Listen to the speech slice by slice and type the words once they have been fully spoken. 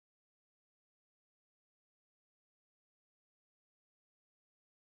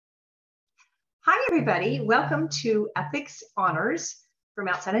Hi, everybody. Welcome to Ethics Honors from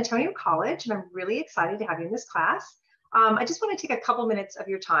Mount San Antonio College, and I'm really excited to have you in this class. I just want to take a couple minutes of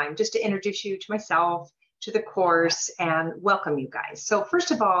your time just to introduce you to myself, to the course, and welcome you guys. So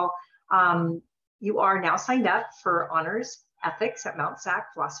first of all, you are now signed up for Honors Ethics at Mount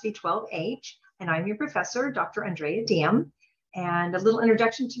SAC Philosophy 12H, and I'm your professor, Dr. Andrea Diem. And a little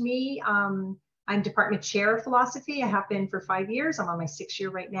introduction to me, I'm Department Chair of Philosophy. I have been for 5 years. I'm on my 6th year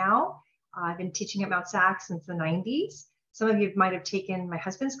right now. I've been teaching at Mount SAC since the 90s. Some of you might have taken my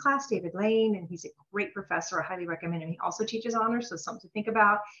husband's class, Diem-Lane, and he's a great professor. I highly recommend him. He also teaches honors, so something to think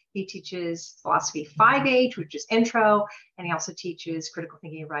about. He teaches Philosophy 5H, which is intro, and he also teaches Critical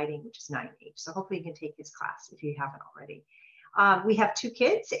Thinking and Writing, which is 9H. So hopefully you can take his class if you haven't already. We have 2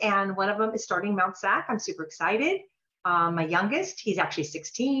 kids, and one of them is starting Mount SAC. I'm super excited. My youngest, he's actually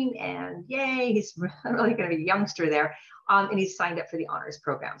 16, and yay, he's really going to be a youngster there. And he's signed up for the honors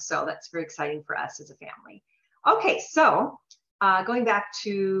program. So that's very exciting for us as a family. Okay, so going back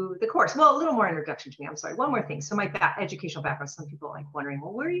to the course. Well, a little more introduction to me. I'm sorry, one more thing. So my educational background, some people are like wondering,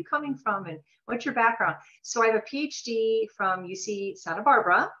 well, where are you coming from and what's your background? So I have a PhD from UC Santa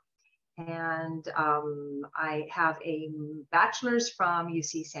Barbara, and I have a bachelor's from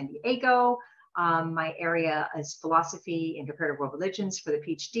UC San Diego. My area is philosophy and comparative world religions for the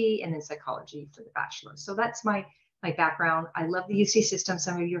PhD, and then psychology for the bachelor's. So that's my background. I love the UC system.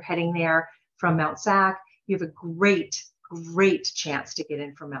 Some of you are heading there from Mount SAC. You have a great chance to get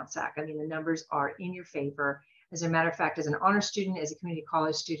in from Mount SAC. I mean, the numbers are in your favor. As a matter of fact, as an honor student, as a community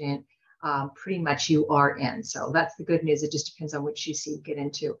college student, pretty much you are in. So that's the good news. It just depends on which UC you get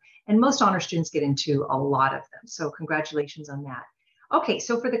into. And most honor students get into a lot of them. So congratulations on that. Okay,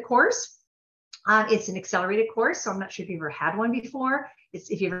 so for the course, it's an accelerated course, so I'm not sure if you've ever had one before.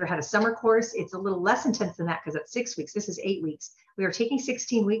 If you've ever had a summer course, it's a little less intense than that because it's 6 weeks. This is 8 weeks. We are taking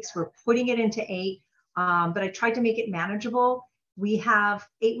 16 weeks. We're putting it into 8, but I tried to make it manageable. We have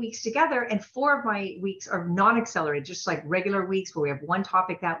 8 weeks together, and 4 of my weeks are non-accelerated, just like regular weeks where we have one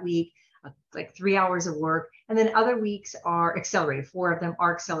topic that week, like 3 hours of work, and then other weeks are accelerated. 4 of them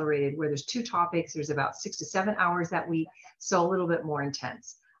are accelerated, where there's 2 topics. There's about 6 to 7 hours that week, so a little bit more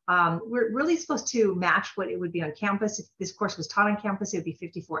intense. We're really supposed to match what it would be on campus. If this course was taught on campus, it would be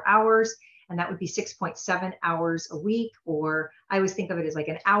 54 hours, and that would be 6.7 hours a week, or I always think of it as like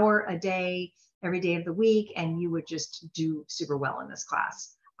an hour a day, every day of the week, and you would just do super well in this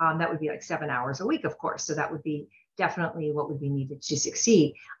class. That would be like 7 hours a week, of course. So that would be definitely what would be needed to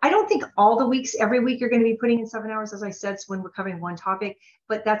succeed. I don't think all the weeks, every week, you're going to be putting in 7 hours, as I said, when we're covering one topic,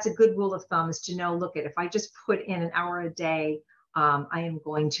 but that's a good rule of thumb is to know, look, if I just put in an hour a day, I am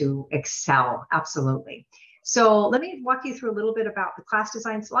going to excel, absolutely. So let me walk you through a little bit about the class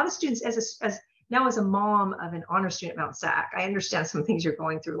designs. A lot of students, now as a mom of an honor student at Mount SAC, I understand some things you're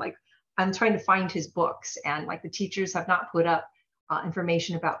going through. Like I'm trying to find his books, and like the teachers have not put up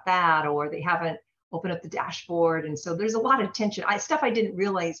information about that, or they haven't opened up the dashboard. And so there's a lot of tension. Stuff I didn't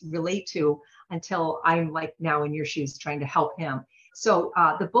relate to until I'm like now in your shoes trying to help him. So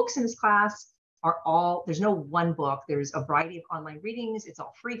the books in this class are all, there's no one book. There's a variety of online readings. It's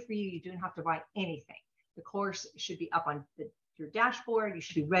all free for you. You don't have to buy anything. The course should be up on your dashboard. You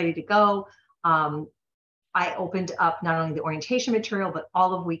should be ready to go. I opened up not only the orientation material, but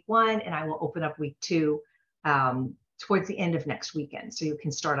all of week 1, and I will open up week 2 towards the end of next weekend. So you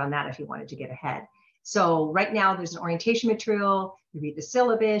can start on that if you wanted to get ahead. So right now there's an orientation material. You read the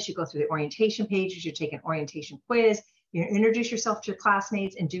syllabus, you go through the orientation pages, you take an orientation quiz, you introduce yourself to your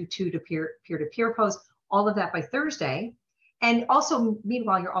classmates and do 2 peer-to-peer posts, all of that by Thursday. And also,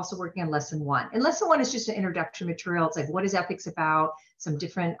 meanwhile, you're also working on lesson 1. And lesson 1 is just an introduction material. It's like, what is ethics about? Some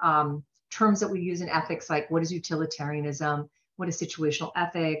different terms that we use in ethics, like what is utilitarianism? What is situational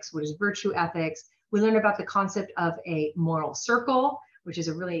ethics? What is virtue ethics? We learn about the concept of a moral circle, which is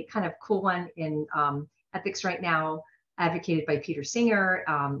a really kind of cool one in ethics right now, advocated by Peter Singer.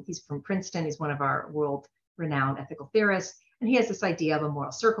 He's from Princeton. He's one of our world-renowned ethical theorists. And he has this idea of a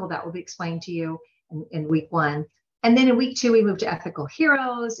moral circle that will be explained to you in week 1. And then in week 2, we move to ethical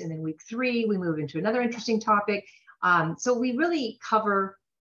heroes. And then week 3, we move into another interesting topic. So we really cover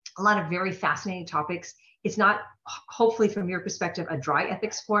a lot of very fascinating topics. It's not, hopefully from your perspective, a dry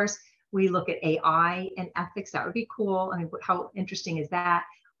ethics course. We look at AI and ethics. That would be cool. I mean, how interesting is that?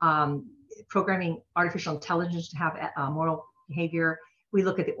 Programming artificial intelligence to have moral behavior. We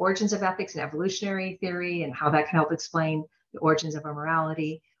look at the origins of ethics and evolutionary theory and how that can help explain the origins of our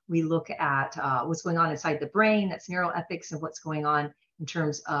morality. We look at what's going on inside the brain, that's neuroethics, and what's going on in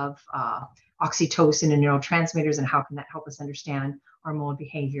terms of oxytocin and neurotransmitters and how can that help us understand our moral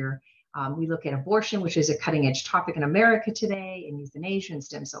behavior. We look at abortion, which is a cutting edge topic in America today, and euthanasia and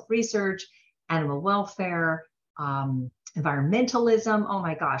stem cell research. animal welfare, environmentalism. Oh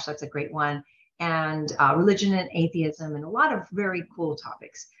my gosh, that's a great one. And religion and atheism, and a lot of very cool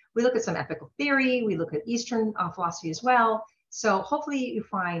topics. We look at some ethical theory. We look at Eastern philosophy as well. So hopefully you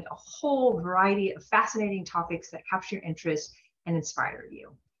find a whole variety of fascinating topics that capture your interest and inspire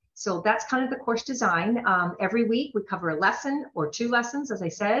you. So that's kind of the course design. Every week we cover a lesson or 2 lessons, as I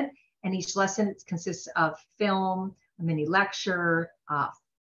said, and each lesson consists of film, a mini lecture,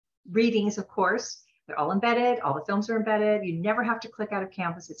 readings, of course. They're all embedded. All the films are embedded. You never have to click out of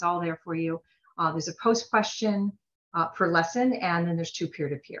Canvas. It's all there for you. There's a post question per lesson, and then there's 2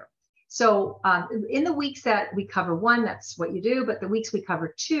 peer-to-peer. So in the weeks that we cover 1, that's what you do. But the weeks we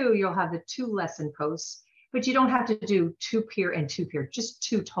cover 2, you'll have the 2 lesson posts. But you don't have to do 2 peer and 2 peer, just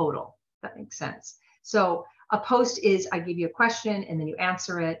 2 total. That makes sense. So a post is I give you a question and then you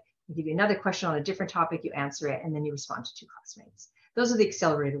answer it. I give you another question on a different topic, you answer it, and then you respond to 2 classmates. Those are the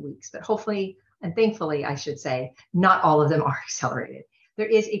accelerated weeks, but hopefully, and thankfully, I should say, not all of them are accelerated. There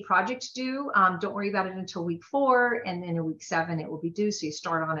is a project due. Don't worry about it until week 4, and then in week 7, it will be due. So you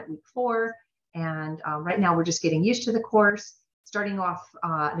start on at week 4. And right now we're just getting used to the course, starting off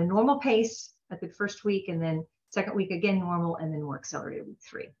at a normal pace at the first week, and then second week again normal, and then more accelerated week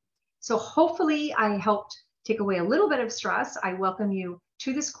 3. So hopefully I helped take away a little bit of stress. I welcome you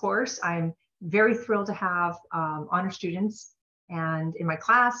to this course. I'm very thrilled to have honor students, and in my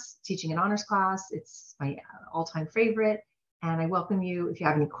class, teaching an honors class, it's my all-time favorite. And I welcome you, if you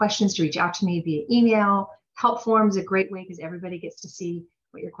have any questions, to reach out to me via email. Help form is a great way because everybody gets to see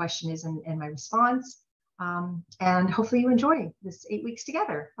what your question is and my response. And hopefully you enjoy this 8 weeks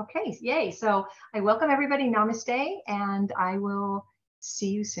together. Okay, yay. So I welcome everybody. Namaste, and I will see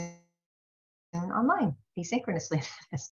you soon online, asynchronously.